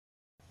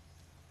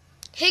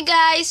Hey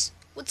guys,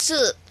 what's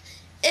up?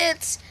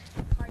 It's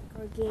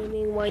Hardcore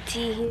Gaming YT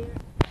here.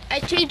 I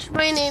changed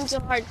my name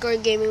to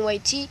Hardcore Gaming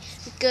YT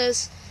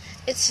because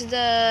it's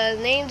the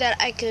name that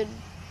I could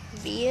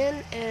be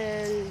in.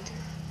 And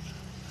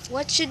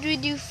what should we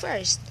do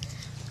first?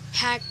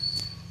 Hack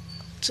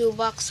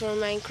toolbox for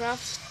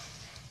Minecraft,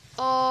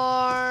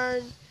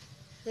 or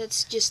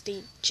let's just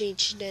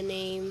change the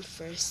name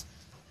first.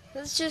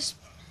 Let's just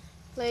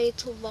play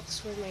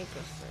toolbox for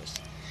Minecraft first.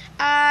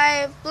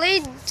 I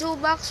played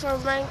toolbox for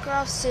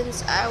Minecraft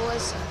since I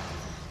was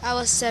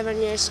 7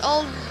 years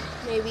old,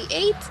 maybe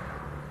 8.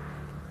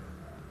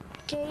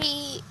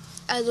 Okay,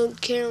 I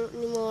don't care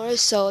anymore,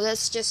 so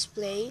let's just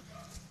play.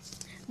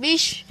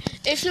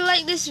 If you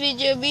like this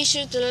video, be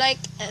sure to like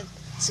and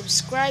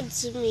subscribe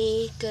to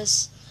me,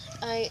 cause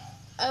I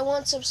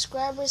want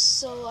subscribers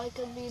so I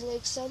can be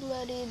like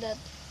somebody that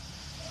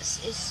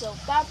is so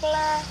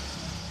popular.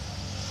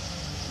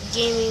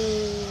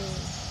 Gaming.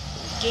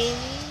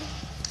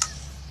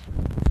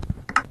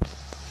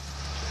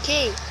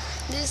 Okay,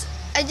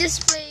 I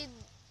just played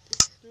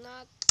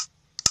not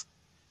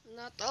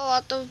a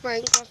lot of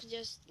Minecraft,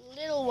 just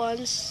little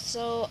ones.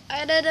 So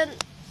I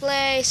didn't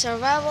play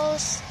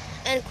survivals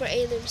and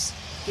creatives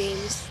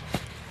games.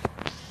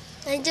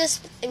 I'm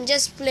just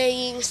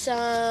playing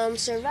some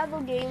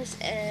survival games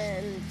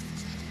and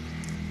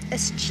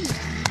SG.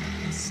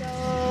 So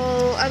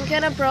I'm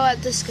kind of pro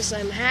at this because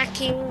I'm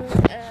hacking.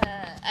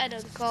 I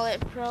don't call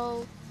it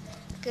pro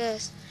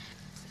because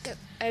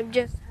I'm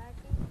just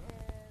hacking.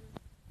 And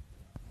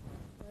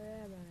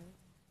where am I?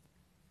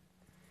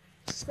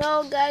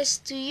 So guys,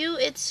 to you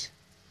it's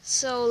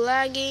so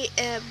laggy,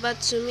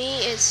 but to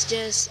me it's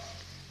just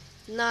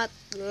not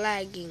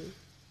lagging.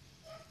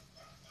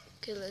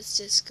 Okay, let's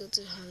just go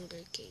to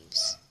Hunger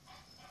Caves.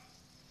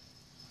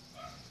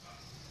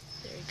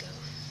 There we go.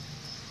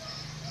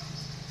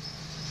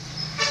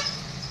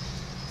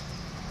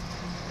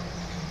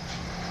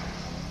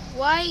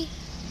 Why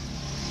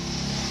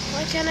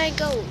can't I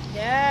go?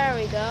 There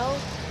we go.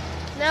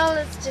 Now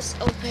let's just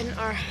open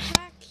our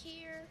hack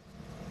here.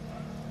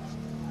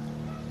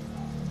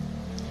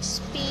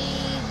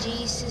 Speed,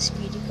 Jesus,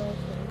 critical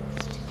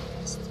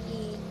focus,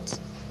 eat.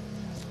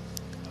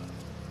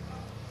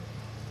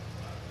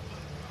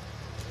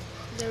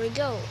 There we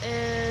go.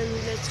 And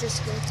let's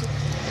just go to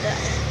the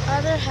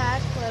other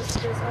hack. Let's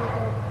just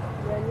open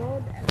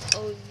Reload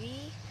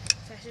FOV,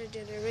 faster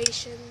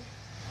generation.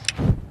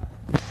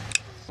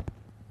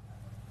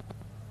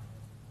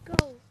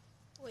 Go.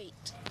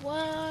 Wait.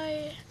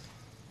 Why?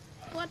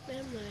 What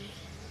am I?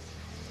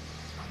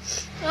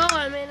 Oh,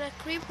 I'm in a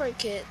creeper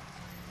kit.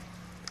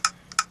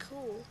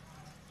 Cool.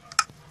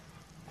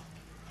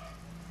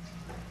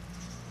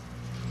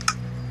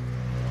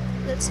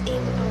 Let's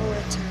aim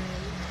our time.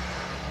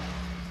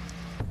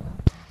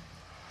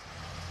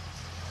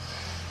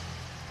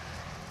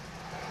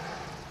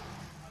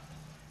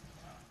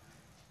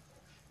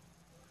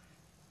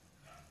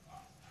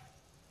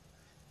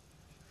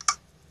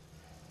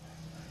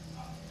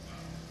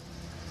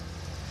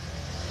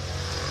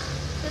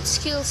 Let's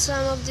kill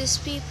some of these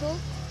people.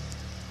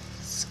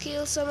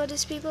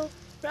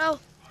 Bro,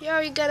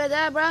 you're gonna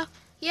die, bro.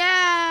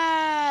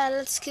 Yeah,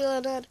 let's kill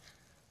another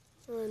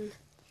one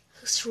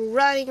who's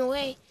running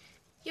away.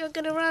 You're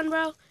gonna run,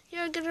 bro.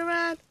 You're gonna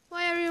run.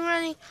 Why are you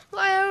running?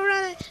 Why are you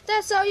running?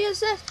 That's so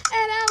useless,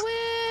 and I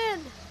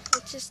win.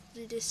 Let's just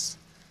do this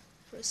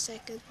for a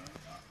second.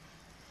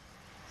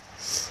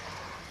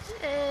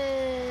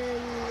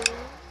 And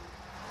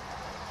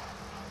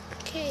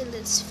okay,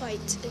 let's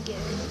fight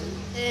again.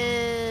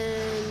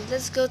 And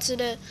let's go to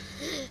the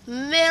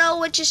middle,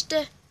 which is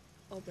the...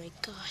 Oh my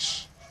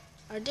gosh.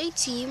 Are they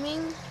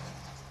teaming?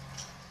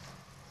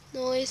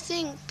 No, I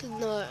think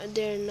no,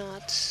 they're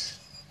not.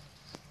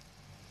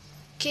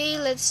 Okay,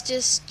 let's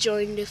just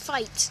join the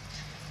fight.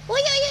 Oh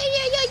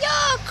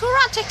yeah,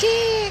 karate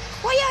kick.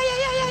 Oh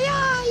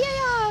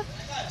yeah.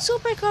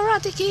 Super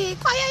karate kick.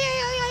 Oh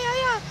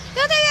yeah.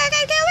 You think I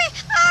can kill me?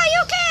 Ah,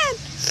 you can.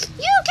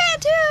 You can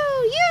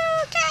too. You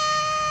can.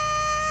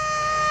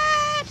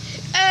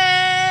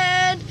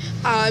 And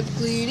I'm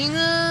cleaning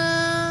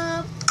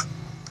up.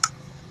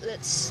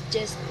 Let's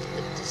just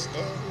put this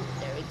in.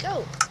 There we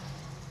go.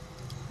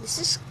 This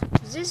is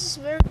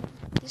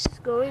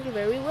going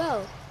very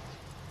well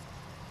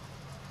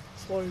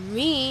for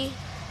me,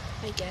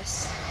 I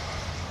guess.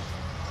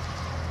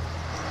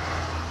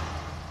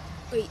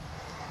 Wait,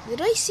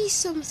 did I see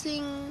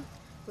something?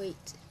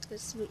 Wait,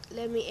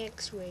 let me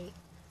X-ray.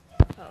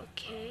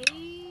 Okay.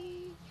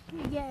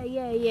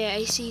 Yeah.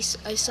 I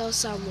saw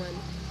someone.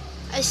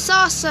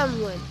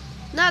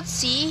 Not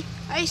see.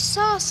 I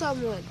saw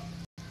someone.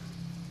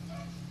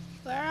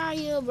 Where are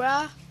you,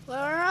 bro?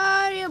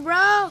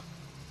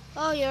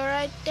 Oh, you're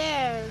right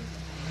there.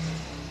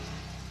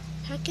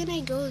 How can I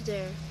go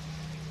there?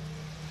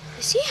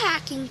 Is he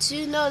hacking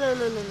too? No.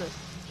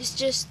 He's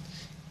just...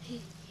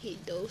 He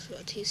knows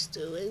what he's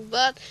doing.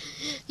 But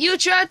you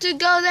tried to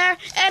go there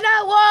and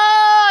I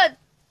won!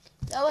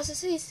 That was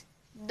an easy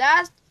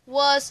battle,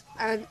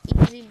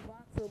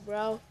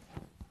 bro.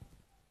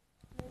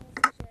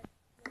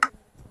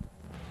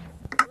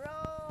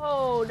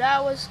 Whoa,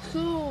 that was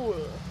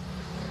cool.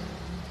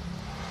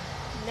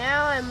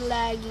 Now I'm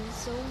lagging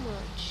so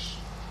much.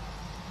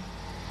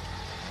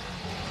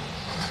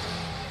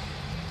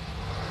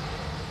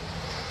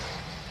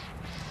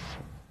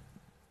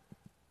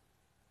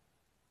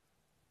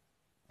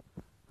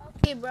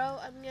 Okay, bro,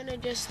 I'm gonna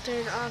just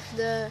turn off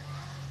the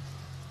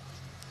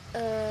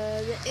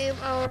aim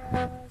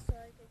aura so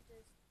I can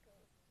just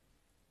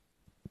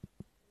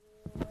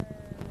go.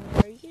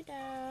 Where are you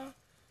now?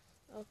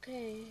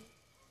 Okay.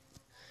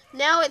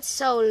 Now it's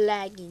so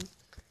lagging.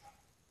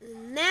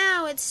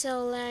 Now it's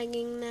so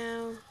lagging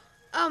now.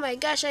 Oh my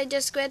gosh, I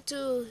just went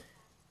too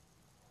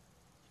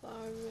far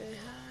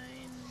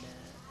behind.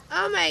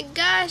 Oh my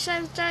gosh,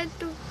 I'm trying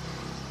to.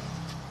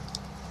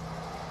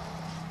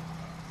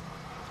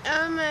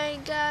 Oh my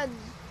god.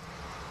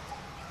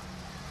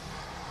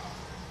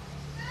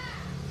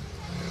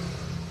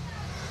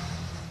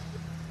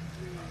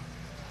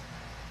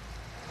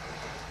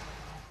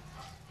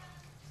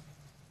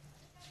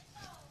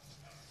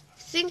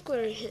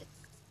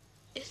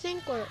 I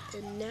think we're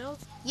in now.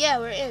 Yeah,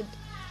 we're in.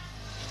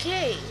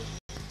 Okay.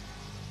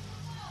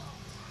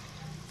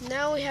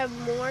 Now we have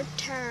more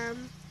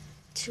time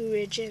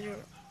to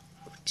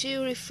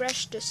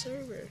refresh the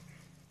server.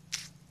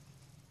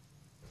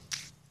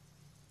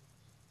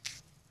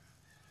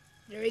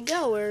 There we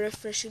go. We're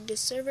refreshing the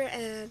server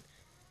and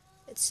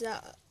it's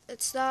not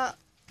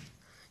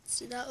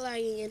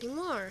lagging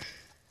anymore.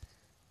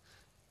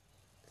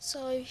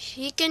 So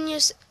we can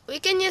use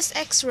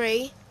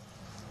X-ray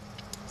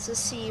to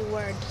see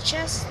where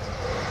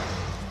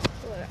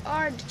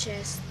are the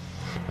chests.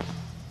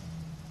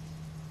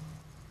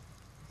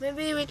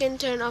 Maybe we can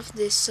turn off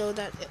this so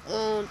that it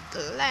won't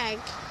lag.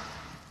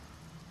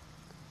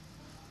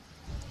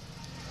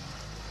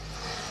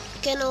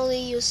 You can only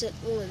use it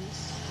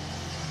once.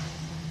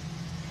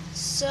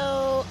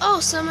 So, oh,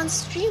 someone's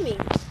streaming.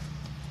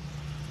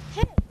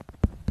 Hey,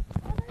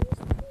 what are you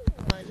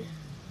streaming on?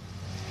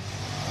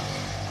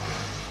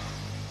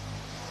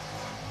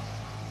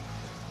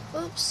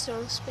 Oops,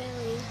 wrong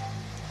spelling.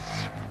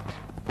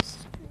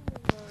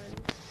 Streaming on.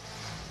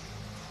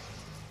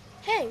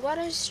 Hey, what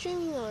are you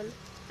streaming on?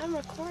 I'm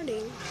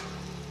recording.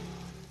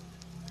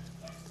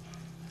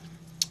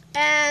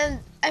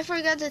 And I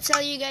forgot to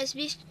tell you guys,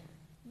 be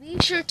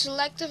sure to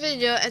like the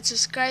video and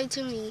subscribe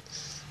to me.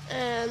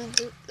 And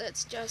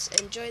let's just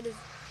enjoy the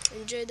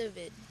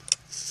vid.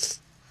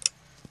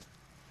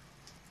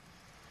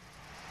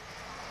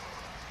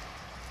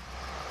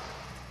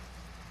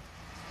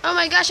 Oh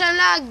my gosh, I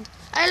lagged.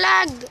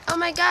 Oh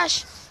my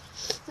gosh.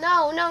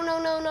 No.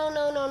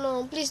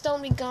 Please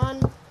don't be gone.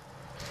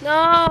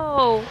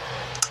 No.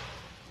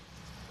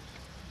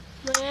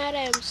 My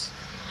items.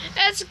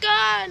 It's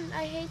gone.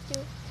 I hate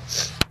you.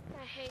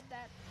 I hate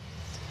that.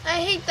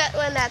 I hate that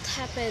when that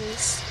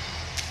happens.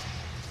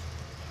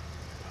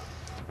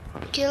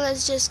 Okay,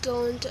 let's just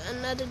go into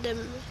another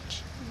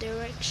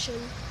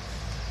direction.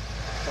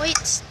 Wait,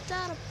 is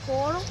that a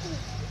portal?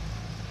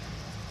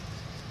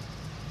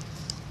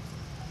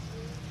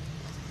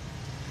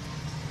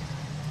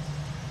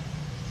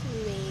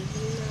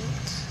 Maybe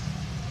not.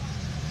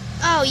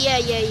 Oh, yeah.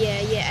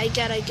 I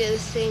got a good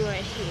thing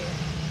right here.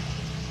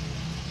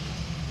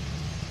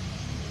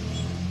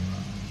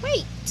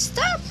 Wait, is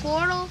that a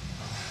portal?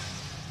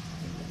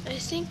 I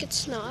think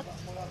it's not.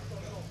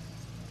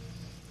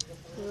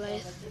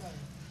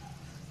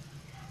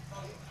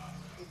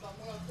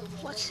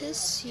 What's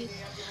his?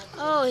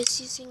 Oh, he's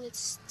using its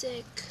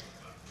stick.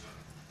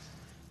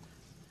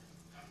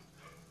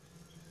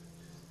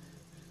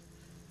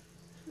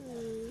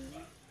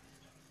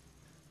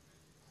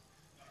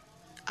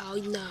 Oh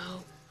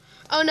no.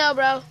 Oh no,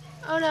 bro.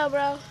 Oh no,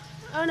 bro.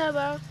 Oh no,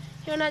 bro.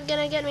 You're not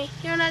gonna get me.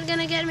 You're not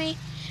gonna get me.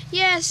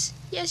 Yes.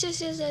 Yes.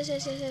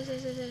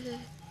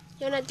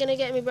 You're not gonna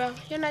get me, bro.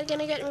 You're not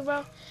gonna get me,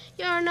 bro.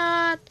 You're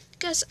not.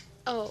 Cause,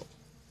 oh.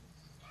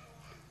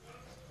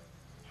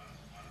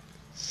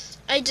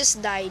 I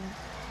just died.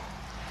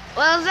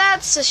 Well,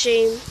 that's a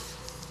shame.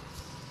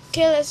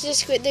 Okay, let's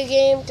just quit the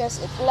game because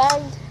it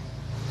lagged.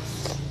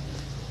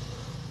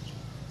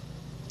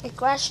 I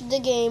crashed the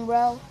game,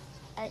 bro.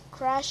 I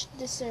crashed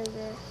the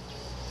server.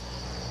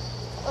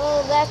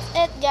 Well, that's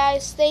it,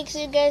 guys. Thanks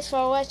you guys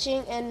for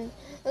watching, and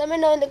let me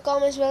know in the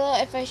comments below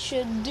if I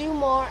should do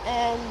more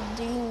and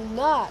do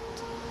not,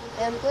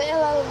 and play a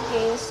lot of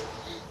games.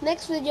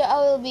 Next video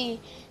I will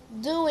be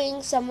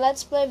doing some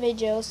let's play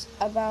videos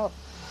about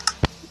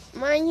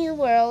my new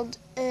world,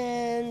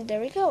 and there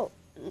we go.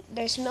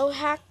 There's no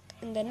hack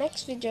in the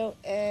next video,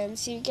 and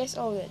see you guys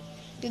all then.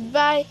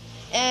 Goodbye,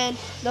 and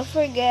don't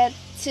forget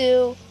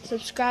to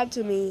subscribe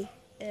to me,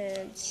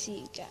 and see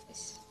you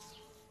guys.